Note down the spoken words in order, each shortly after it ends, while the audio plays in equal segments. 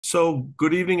So,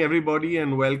 good evening, everybody,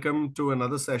 and welcome to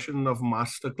another session of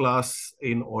Masterclass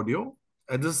in Audio.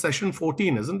 This is session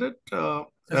 14, isn't it?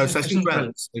 Session Session 12.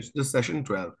 12. This is session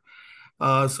 12.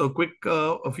 A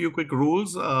few quick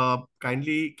rules.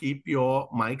 Kindly keep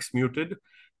your mics muted.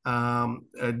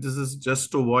 This is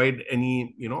just to avoid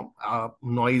any,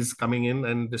 noise coming in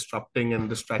and disrupting and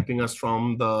distracting us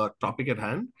from the topic at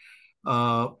hand.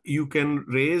 You can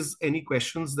raise any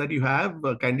questions that you have.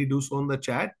 Kindly do so in the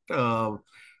chat.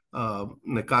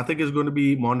 Karthik is going to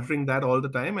be monitoring that all the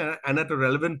time, and at a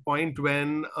relevant point,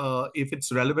 when if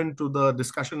it's relevant to the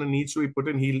discussion and needs to be put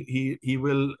in, he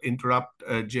will interrupt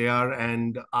JR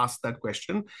and ask that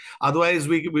question. Otherwise,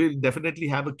 we will definitely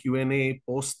have a Q&A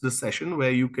post this session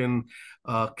where you can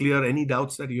clear any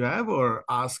doubts that you have or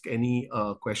ask any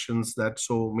questions that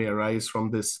so may arise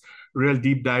from this real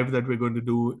deep dive that we're going to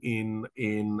do in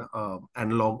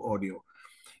analog audio.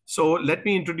 So let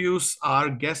me introduce our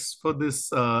guests for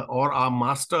this, or our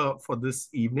master for this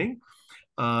evening,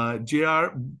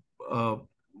 J.R.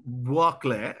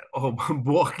 Boisclair, or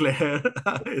Boisclair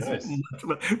is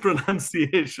Nice.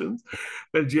 pronunciations.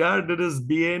 Well, J.R. did his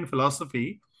BA in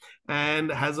philosophy and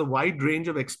has a wide range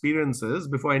of experiences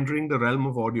before entering the realm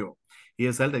of audio. He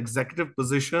has held executive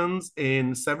positions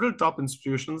in several top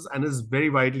institutions and is very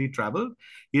widely traveled.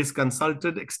 He has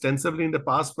consulted extensively in the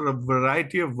past for a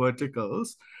variety of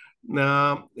verticals,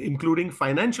 including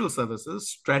financial services,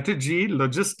 strategy,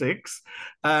 logistics,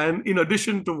 and in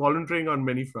addition to volunteering on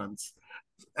many fronts.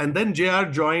 And then JR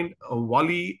joined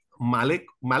Wally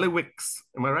Malewicz.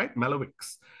 Am I right?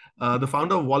 Malewicz, the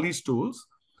founder of Wally's Tools.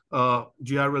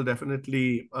 GR will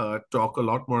definitely talk a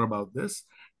lot more about this.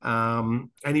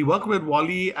 And he worked with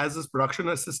Wally as his production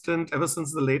assistant ever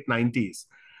since the late 90s.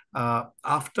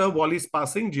 After Wally's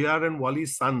passing, GR and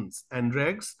Wally's sons,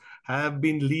 Andrex, have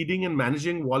been leading and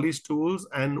managing Wally's Tools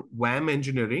and WAM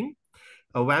Engineering.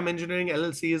 WAM Engineering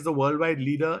LLC is the worldwide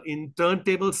leader in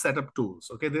turntable setup tools.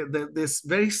 Okay, they're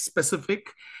very specific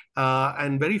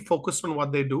and very focused on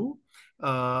what they do.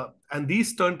 And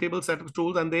these turntable setup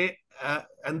tools, and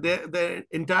their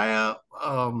entire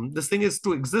this thing is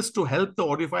to exist to help the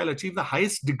audiophile achieve the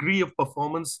highest degree of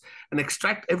performance and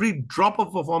extract every drop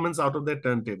of performance out of their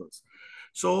turntables.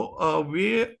 So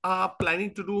we are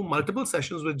planning to do multiple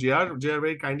sessions with JR. JR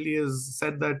very kindly has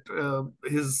said that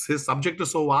his subject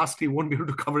is so vast, he won't be able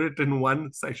to cover it in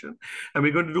one session. And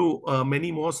we're going to do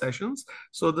many more sessions.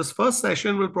 So this first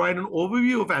session will provide an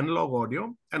overview of analog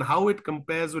audio and how it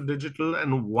compares with digital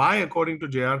and why, according to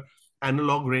JR,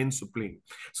 analog reigns supreme.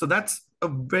 So that's a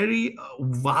very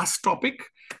vast topic.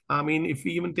 I mean, if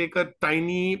we even take a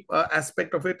tiny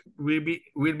aspect of it, we'll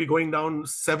be going down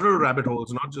several rabbit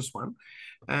holes, not just one.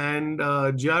 And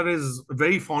JR is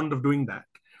very fond of doing that.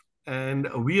 And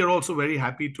we are also very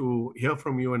happy to hear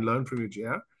from you and learn from you,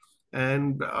 JR.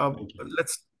 And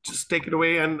let's just take it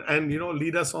away and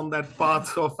lead us on that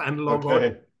path of analog audio.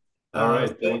 Okay. All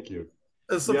right. Thank you.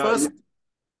 So first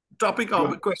topic,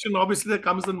 question obviously that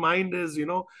comes in mind is,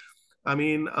 I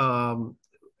mean,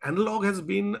 analog has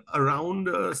been around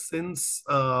since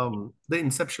the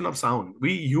inception of sound.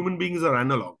 We human beings are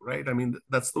analog, right? I mean,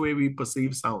 that's the way we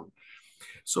perceive sound.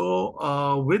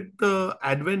 So with the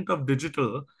advent of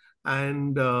digital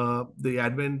and the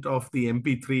advent of the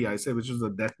MP3, I say, which is a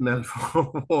death knell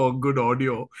for good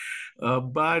audio,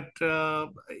 but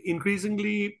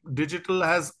increasingly digital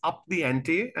has upped the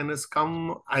ante and has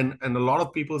come, and a lot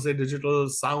of people say digital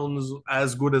sounds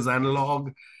as good as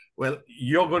analog. Well,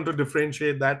 you're going to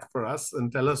differentiate that for us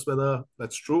and tell us whether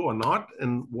that's true or not,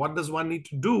 and what does one need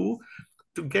to do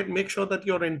to make sure that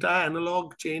your entire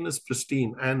analog chain is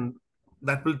pristine, and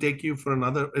that will take you for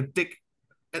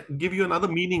give you another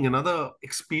meaning, another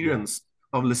experience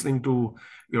of listening to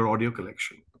your audio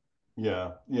collection.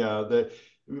 Yeah.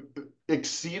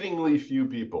 Exceedingly few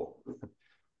people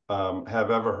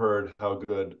have ever heard how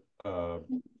good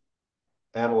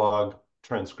analog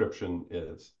transcription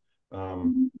is.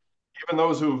 Even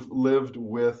those who've lived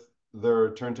with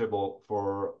their turntable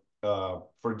for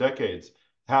decades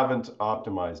haven't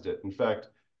optimized it. In fact,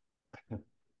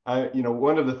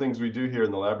 one of the things we do here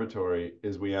in the laboratory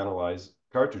is we analyze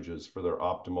cartridges for their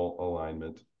optimal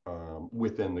alignment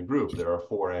within the group. There are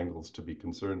 4 angles to be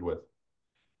concerned with.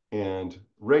 And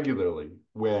regularly,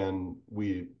 when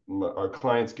our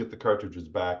clients get the cartridges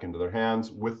back into their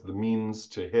hands with the means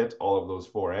to hit all of those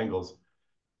 4 angles,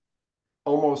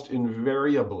 almost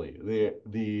invariably,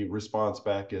 the response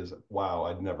back is, wow,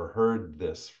 I'd never heard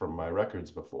this from my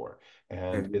records before.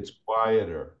 And it's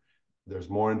quieter. There's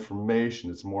more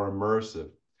information. It's more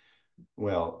immersive.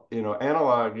 Well,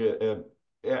 analog,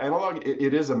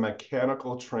 it is a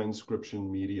mechanical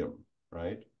transcription medium,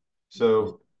 right?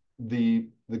 So the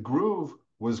the groove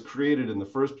was created in the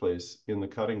first place in the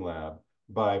cutting lab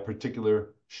by a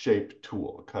particular shaped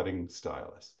tool, a cutting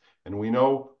stylus. And we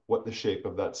know what the shape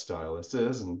of that stylus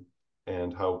is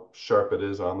and how sharp it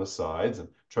is on the sides, and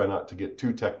try not to get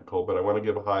too technical, but I want to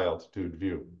give a high altitude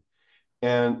view.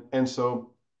 And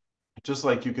so just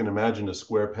like you can imagine, a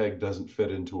square peg doesn't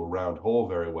fit into a round hole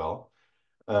very well,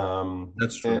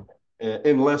 That's and, true.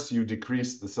 unless you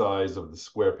decrease the size of the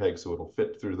square peg so it'll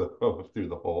fit through the through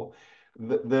the hole.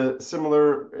 The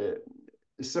similar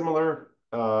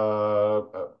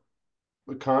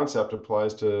concept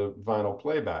applies to vinyl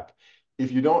playback.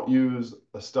 If you don't use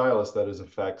a stylus that is a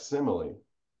facsimile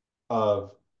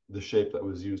of the shape that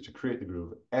was used to create the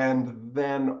groove, and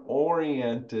then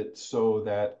orient it so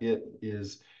that it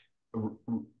is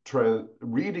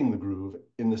reading the groove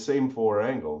in the same four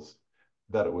angles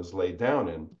that it was laid down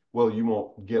in, well, you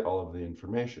won't get all of the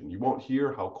information. You won't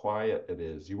hear how quiet it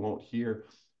is. You won't hear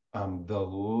the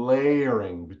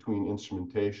layering between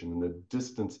instrumentation and the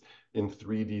distance in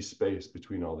 3D space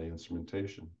between all the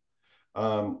instrumentation.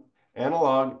 Um,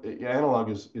 analog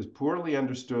is poorly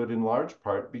understood in large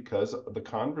part because the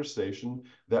conversation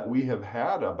that we have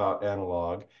had about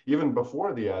analog, even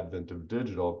before the advent of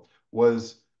digital,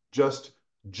 was just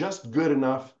just good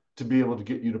enough to be able to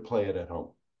get you to play it at home,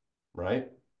 right?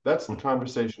 That's the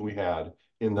conversation we had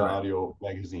in the Right. audio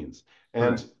magazines.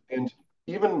 Right. And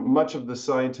even much of the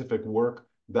scientific work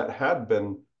that had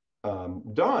been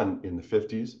done in the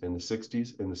 50s, in the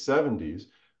 60s, in the 70s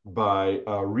by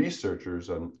researchers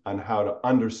on how to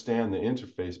understand the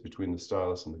interface between the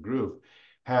stylus and the groove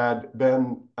had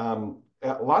been,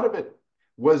 a lot of it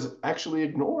was actually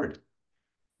ignored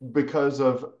because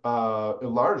of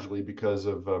largely because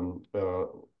of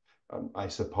I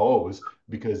suppose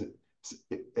because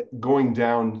going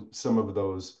down some of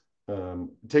those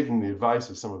taking the advice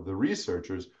of some of the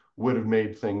researchers would have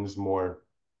made things more,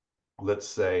 let's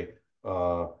say,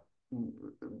 uh,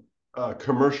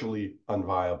 commercially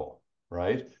unviable,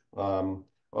 right? Well,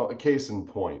 a case in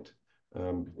point,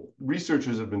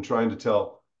 researchers have been trying to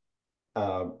tell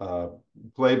uh, uh,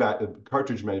 playback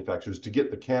cartridge manufacturers to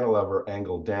get the cantilever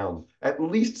angle down at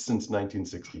least since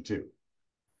 1962.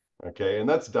 Okay, and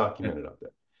that's Yeah. documented up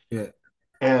there. Yeah.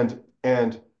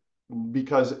 And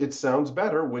because it sounds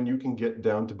better when you can get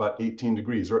down to about 18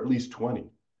 degrees or at least 20,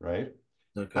 right?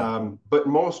 Okay. But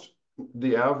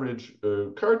the average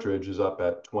cartridge is up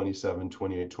at 27,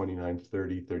 28, 29,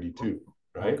 30, Oh, 32,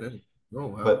 right? okay. Oh,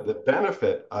 wow. But the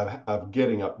benefit of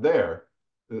getting up there,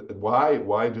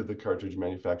 why do the cartridge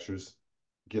manufacturers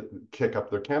kick up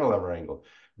their cantilever angle?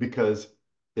 Because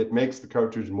it makes the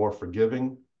cartridge more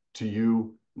forgiving to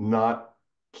you not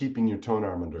keeping your tone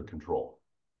arm under control.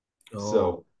 Oh,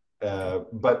 So, okay.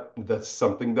 but that's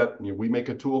something that we make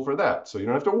a tool for that, so you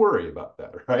don't have to worry about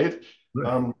that, right? Right.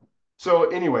 Um, so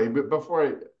anyway, but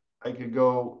before I could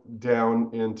go down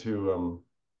into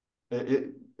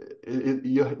it,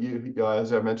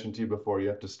 as I mentioned to you before, you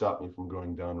have to stop me from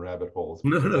going down rabbit holes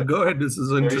No, because no, I go ahead. This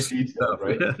is very interesting detailed, stuff.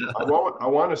 right? I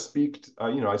want to speak,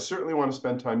 I certainly want to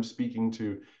spend time speaking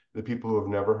to the people who have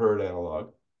never heard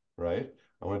analog, right?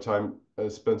 I want to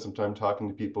spend some time talking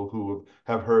to people who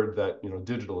have heard that,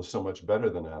 digital is so much better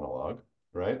than analog,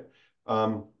 right?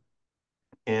 Um,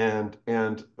 and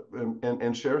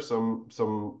share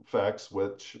some facts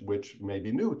which may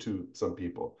be new to some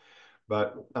people.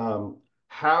 But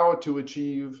how to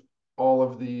achieve all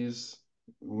of these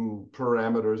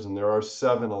parameters, and there are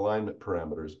 7 alignment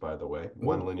parameters, by the way: Oh,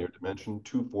 1 linear dimension,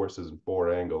 2 forces, and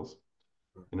 4 angles.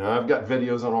 I've got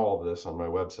videos on all of this on my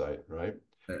website, right?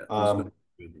 yeah, that's good.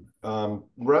 Um,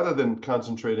 Rather than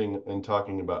concentrating and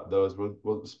talking about those,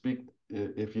 we'll speak,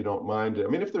 if you don't mind. I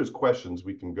mean, if there's questions,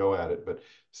 we can go at it, but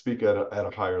speak at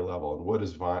a higher level. And what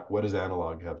does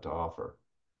analog have to offer?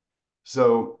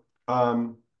 So,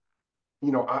 I'm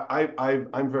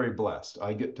very blessed.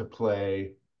 I get to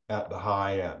play at the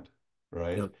high end,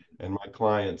 right? Okay. And my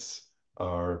clients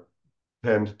are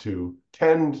tend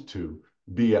to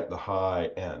be at the high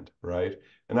end, right?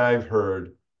 And I've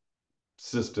heard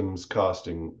systems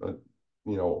costing,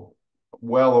 you know,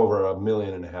 well over $1.5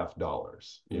 million,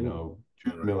 Oh,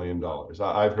 $2 all right. million.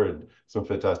 I've heard some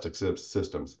fantastic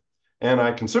systems. And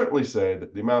I can certainly say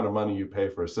that the amount of money you pay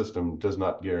for a system does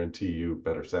not guarantee you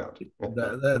better sound.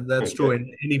 That's true Okay.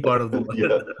 in any part of the Yeah.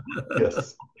 world.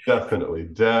 Yes. Definitely.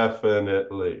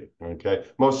 Definitely. Okay.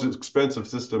 Most expensive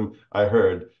system I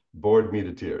heard bored me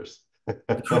to tears.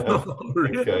 Oh,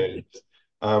 really? Okay.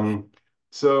 Um,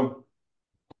 so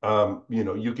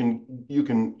you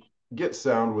can get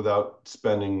sound without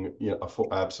spending a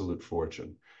full absolute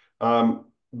fortune. Um,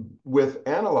 with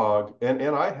analog, and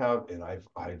I have, and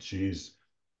I geez,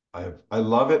 I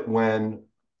love it when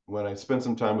when I spend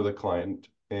some time with a client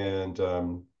and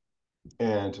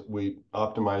we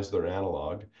optimize their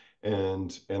analog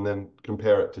and then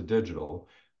compare it to digital,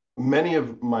 many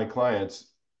of my clients,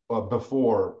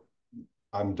 before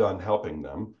I'm done helping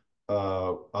them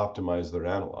optimize their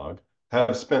analog,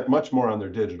 have spent much more on their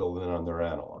digital than on their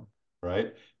analog,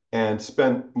 right? And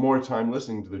spent more time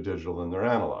listening to their digital than their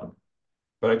analog.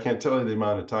 But I can't tell you the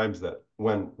amount of times that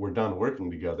when we're done working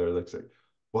together, they say,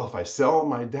 well, if I sell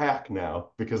my DAC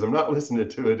now because I'm not listening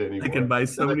to it I can anymore, buy then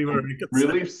so I many more can records.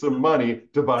 release some money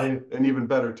to buy an even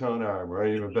better tone arm or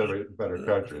an even better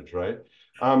cartridge, right?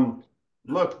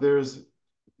 Look, there's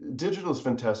digital is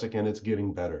fantastic and it's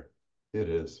getting better. It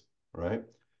is, right?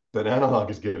 But analog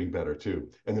is getting better too.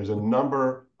 And there's a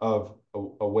number of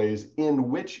ways in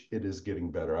which it is getting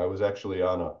better. I was actually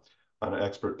on an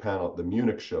expert panel at the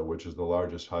Munich show, which is the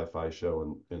largest hi-fi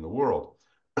show in the world,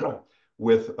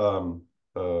 with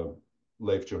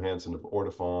Leif Johansson of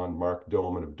Ortofon, Mark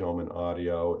Doman of Doman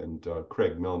Audio, and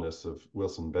Craig Milnes of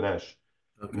Wilson Benesch.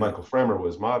 Okay. Michael Fremer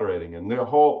was moderating, and the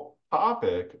whole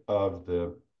topic of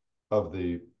the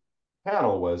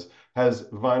panel was, has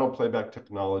vinyl playback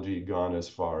technology gone as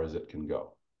far as it can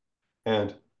go?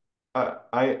 And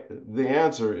the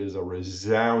answer is a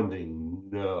resounding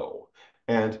no.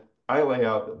 And I lay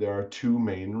out that there are two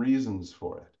main reasons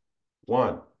for it.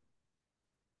 One,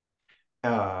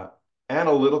 uh,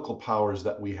 analytical powers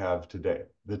that we have today,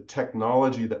 the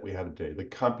technology that we have today, the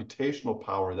computational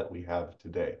power that we have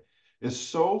today is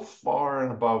so far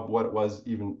and above what it was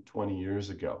even 20 years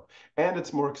ago. And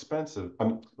it's more expensive,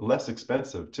 less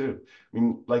expensive too. I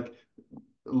mean, like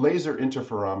laser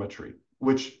interferometry,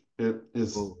 which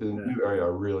is Oh, a yeah. new area I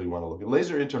really want to look at.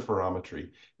 Laser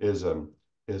interferometry is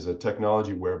a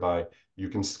technology whereby you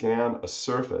can scan a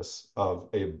surface of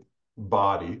a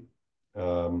body,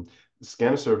 um,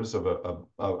 scan a surface of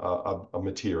a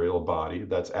material body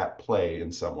that's at play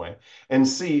in some way, and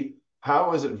see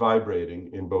how is it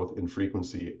vibrating in both in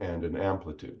frequency and in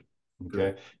amplitude.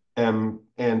 Okay. Great.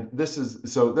 And this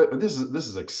is so this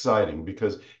is exciting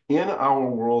because in our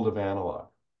world of analog,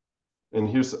 and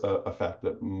here's a fact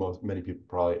that many people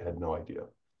probably had no idea.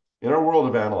 In our world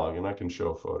of analog, and I can show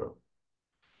a photo,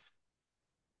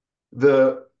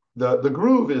 the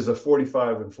groove is a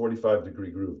 45 and 45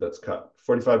 degree groove that's cut.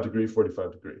 45 degree,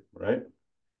 45 degree, right?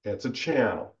 It's a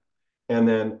channel. And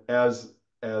then as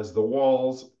the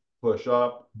walls push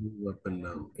up, Move up and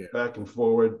down. Yeah. back and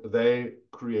forward, they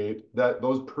create that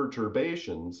those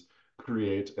perturbations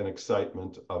create an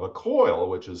excitement of a coil,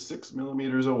 which is 6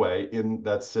 millimeters away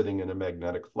that's sitting in a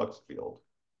magnetic flux field.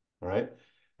 All right.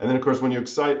 And then, of course, when you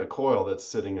excite a coil that's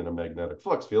sitting in a magnetic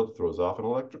flux field, it throws off an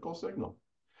electrical signal.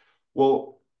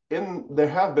 Well, there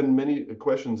have been many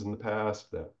questions in the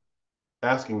past that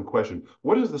asking the question,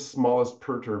 what is the smallest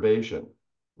perturbation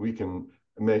we can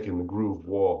make in the groove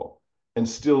wall and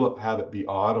still have it be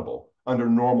audible under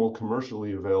normal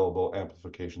commercially available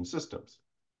amplification systems?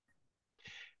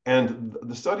 And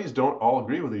the studies don't all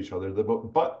agree with each other,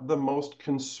 but the most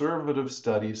conservative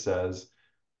study says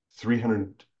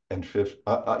 350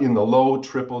 in the low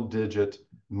triple digit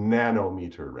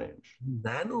nanometer range.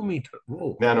 Nanometer.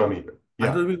 Whoa. Nanometer. I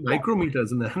Yeah. thought it was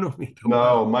micrometers, nanometer.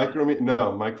 Wow. No,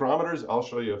 micrometers. I'll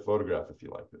show you a photograph if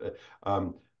you like.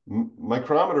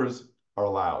 Micrometers are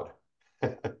loud.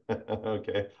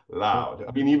 Okay, Oh, loud.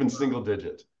 I mean, even single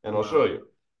digit, and I'll show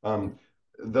wow. you.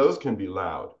 Those can be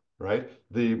loud, right?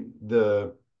 The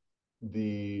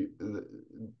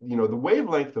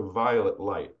wavelength of violet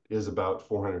light is about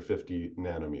 450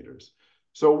 nanometers.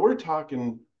 So we're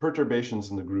talking perturbations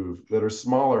in the groove that are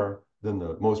smaller than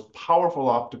the most powerful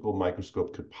optical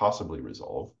microscope could possibly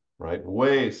resolve, right?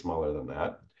 Way smaller than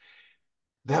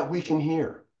that we can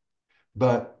hear.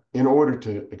 But in order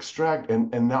to extract,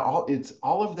 and now it's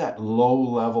all of that low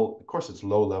level, of course, it's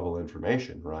low level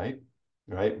information, right?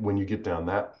 Right? When you get down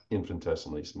that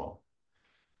infinitesimally small.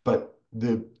 But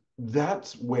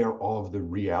that's where all of the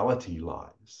reality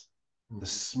lies. The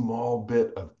small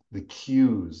bit of the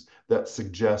cues that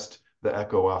suggest the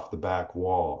echo off the back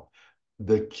wall,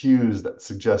 the cues that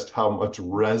suggest how much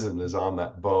resin is on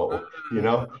that bow,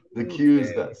 the cues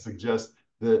Okay. that suggest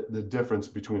the difference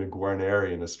between a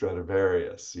Guarneri and a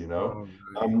Stradivarius, All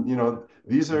right.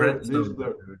 these are Breadth these of.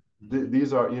 are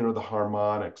these are the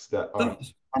harmonics that So, are.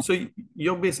 so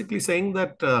you're basically saying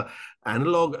that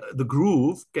analog, the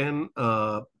groove can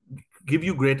give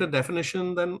you greater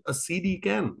definition than a CD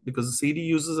can, because a CD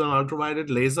uses an ultraviolet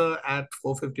laser at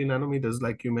 450 nanometers,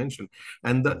 like you mentioned,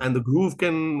 and the groove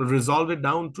can resolve it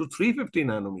down to 350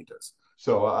 nanometers.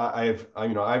 So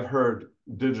I've heard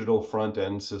digital front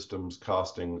end systems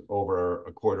costing over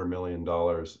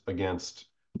 $250,000 against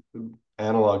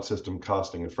analog system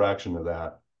costing a fraction of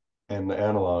that, and the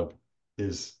analog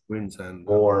is Winds and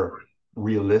more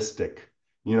realistic,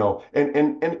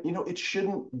 and it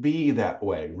shouldn't be that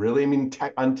way, really. I mean,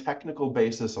 on technical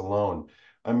basis alone,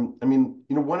 I mean,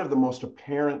 one of the most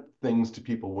apparent things to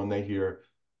people when they hear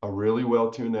a really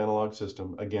well-tuned analog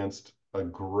system against a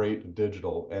great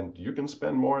digital, and you can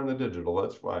spend more on the digital,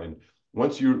 that's fine.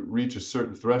 Once you reach a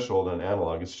certain threshold on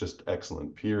analog, it's just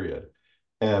excellent, period.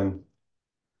 And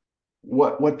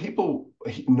what people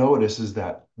notice is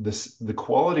that the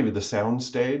quality of the sound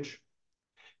stage,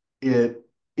 it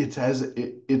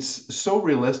it's so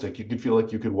realistic you could feel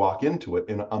like you could walk into it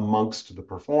in amongst the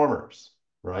performers,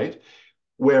 right?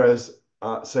 Whereas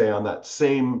say on that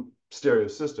same stereo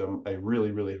system, a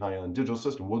really high-end digital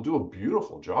system will do a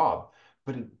beautiful job,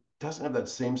 but it doesn't have that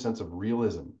same sense of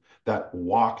realism, that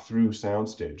walk through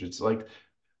soundstage. It's like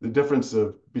the difference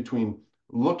of between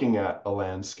looking at a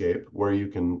landscape where you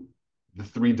can, the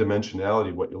three dimensionality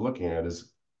of what you're looking at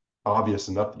is obvious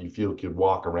enough that you feel you could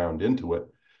walk around into it,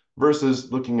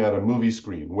 versus looking at a movie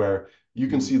screen where you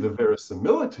can see the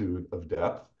verisimilitude of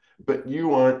depth, but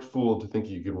you aren't fooled to think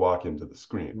you could walk into the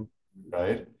screen,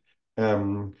 right?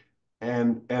 Um,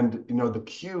 and the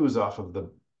cues off of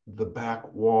the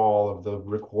back wall of the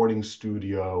recording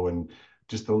studio and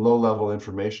just the low level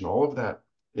information, all of that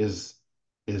is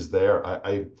there.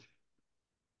 I'm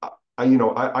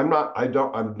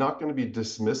not going to be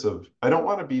dismissive. I don't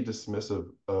want to be dismissive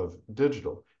of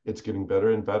digital. It's getting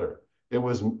better and better. It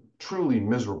was truly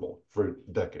miserable for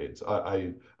decades.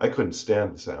 I couldn't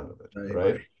stand the sound of it, I right?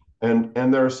 agree. And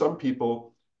there are some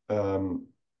people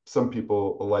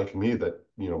like me that,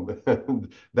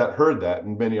 that heard that,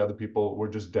 and many other people were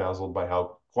just dazzled by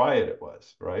how quiet it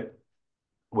was, right?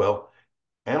 Well,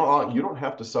 analog, you don't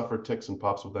have to suffer ticks and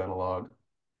pops with analog.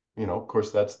 Of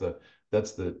course, that's the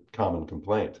common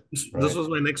complaint, This right? was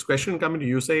my next question coming to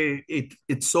you. Say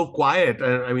it's so quiet.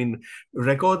 I mean,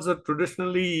 records are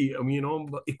traditionally,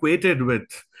 equated with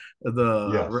the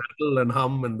Yes. rattle and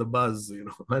hum and the buzz,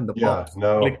 and the Yeah. pops,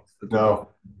 No. clicks that you're talking.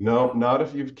 No. No. Not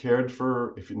if you've cared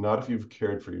for if you've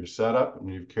cared for your setup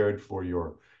and you've cared for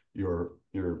your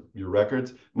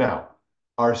records. Now,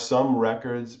 are some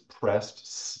records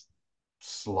pressed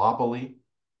sloppily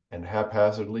and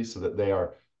haphazardly so that they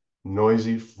are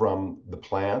noisy from the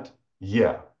plant?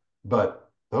 Yeah,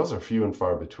 but those are few and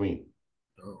far between.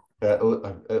 Oh,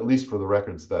 At least for the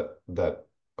records that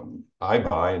I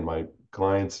buy and my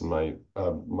clients and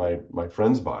my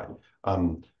friends buy.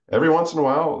 Every once in a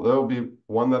while, there'll be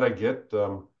one that I get,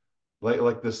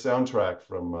 like this soundtrack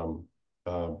from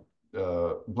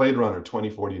Blade Runner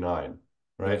 2049.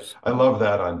 Right, yes. I love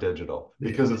that on digital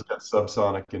because Yeah. it's got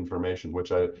subsonic information,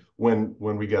 which when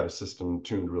we got a system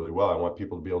tuned really well, I want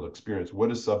people to be able to experience what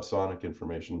does subsonic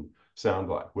information sound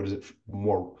like? What does it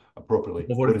more appropriately?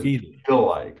 What What it does it feel? feel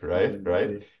like? Right,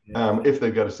 right. Yeah, yeah, If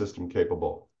they've got a system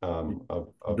capable yeah.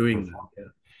 of Doing that.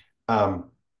 performing. Yeah.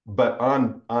 But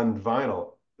on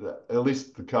vinyl, at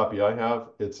least the copy I have,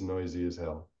 it's noisy as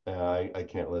hell. I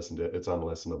can't listen to it. It's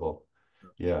unlistenable.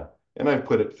 Yeah, and I've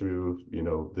put it through,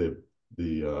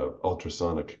 the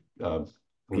ultrasonic Cleaner.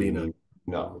 cleaning.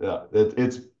 No, yeah,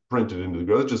 it's printed into the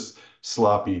ground. It's just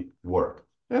sloppy work.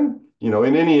 And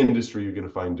in any industry, you're going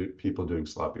to find people doing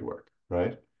sloppy work,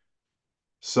 right?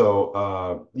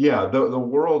 So yeah, the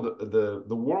world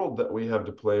that we have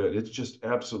to play with, it's just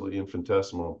absolutely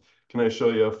infinitesimal. Can I show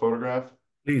you a photograph?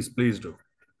 Please do.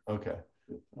 Okay.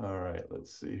 All right.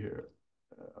 Let's see here.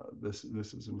 This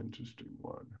is an interesting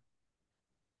one.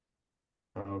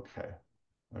 Okay.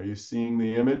 Are you seeing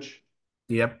the image?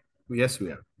 Yep. Yes,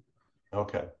 we are.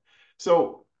 Okay.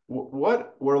 So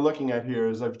what we're looking at here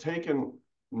is I've taken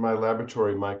my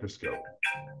laboratory microscope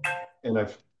and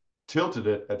I've tilted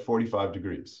it at 45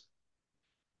 degrees.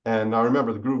 And now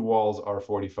remember, the groove walls are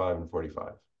 45 and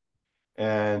 45.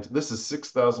 And this is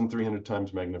 6,300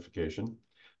 times magnification.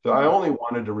 So I only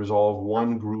wanted to resolve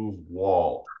one groove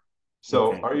wall.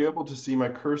 So Okay. are you able to see my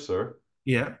cursor?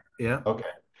 Yeah. Yeah. Okay.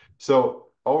 So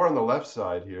over on the left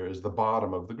side here is the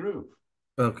bottom of the groove.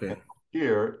 And Okay.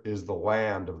 here is the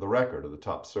land of the record, of the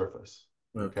top surface.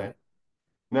 Okay. Okay.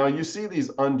 Now you see these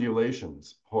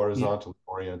undulations Yeah. horizontally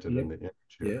oriented Yeah. in the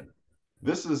image here. Yeah.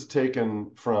 This is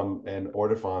taken from an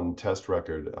Ortophon test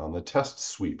record on the test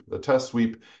sweep. The test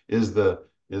sweep is the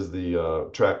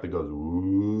track that goes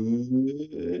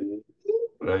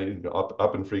right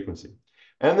up in frequency.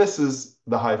 And this is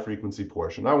the high frequency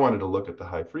portion. I wanted to look at the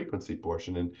high frequency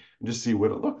portion and just see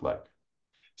what it looked like.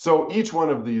 So each one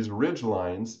of these ridge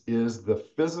lines is the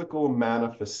physical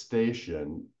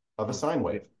manifestation of a sine Yeah.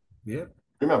 wave. Yeah.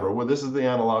 Remember, well, this is the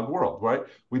analog world, right?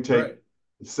 We Right. take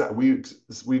we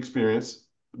experience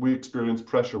we experience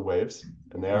pressure waves,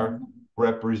 and they are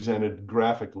represented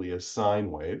graphically as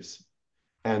sine waves,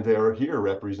 and they are here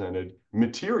represented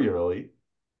materially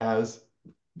as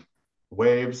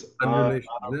waves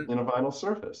Undulation. in a vinyl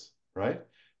surface, right?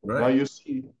 Now Right. you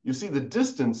see the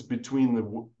distance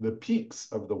between the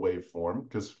peaks of the waveform,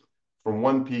 because from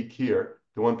one peak here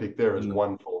to one peak there is And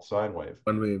one full sine wave.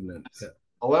 one wavelength. Yeah.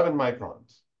 11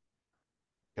 microns,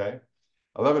 okay?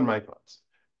 11 microns.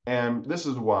 And this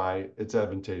is why it's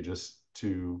advantageous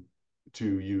to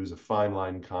use a fine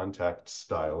line contact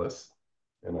stylus.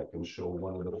 And I can show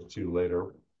one of those two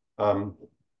later.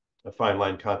 A fine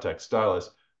line contact stylus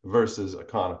versus a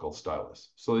conical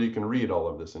stylus. So you can read all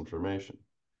of this information.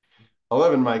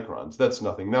 11 microns, that's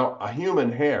nothing. Now, a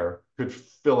human hair could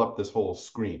fill up this whole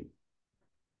screen.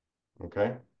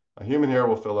 Okay? A human hair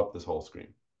will fill up this whole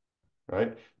screen,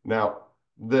 right? Now,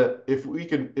 if we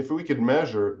could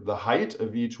measure the height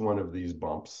of each one of these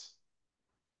bumps,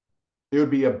 it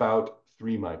would be about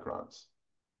 3 microns.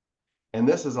 And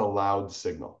this is a loud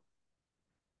signal.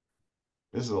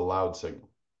 This is a loud signal.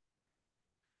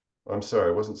 I'm sorry,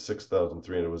 it wasn't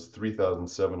 6,300, it was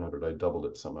 3,700. I doubled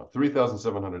it somehow.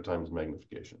 3,700 times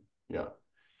magnification. Yeah.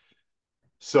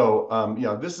 So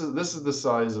yeah, this is the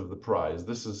size of the prize.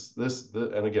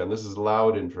 And again, this is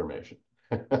loud information.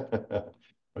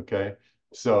 Okay.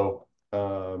 So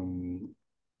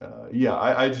yeah,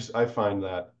 I find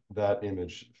that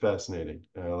image fascinating,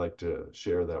 and I like to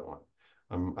share that one.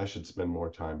 I should spend more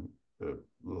time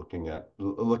looking at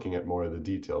more of the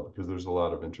detail, because there's a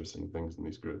lot of interesting things in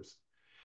these groups.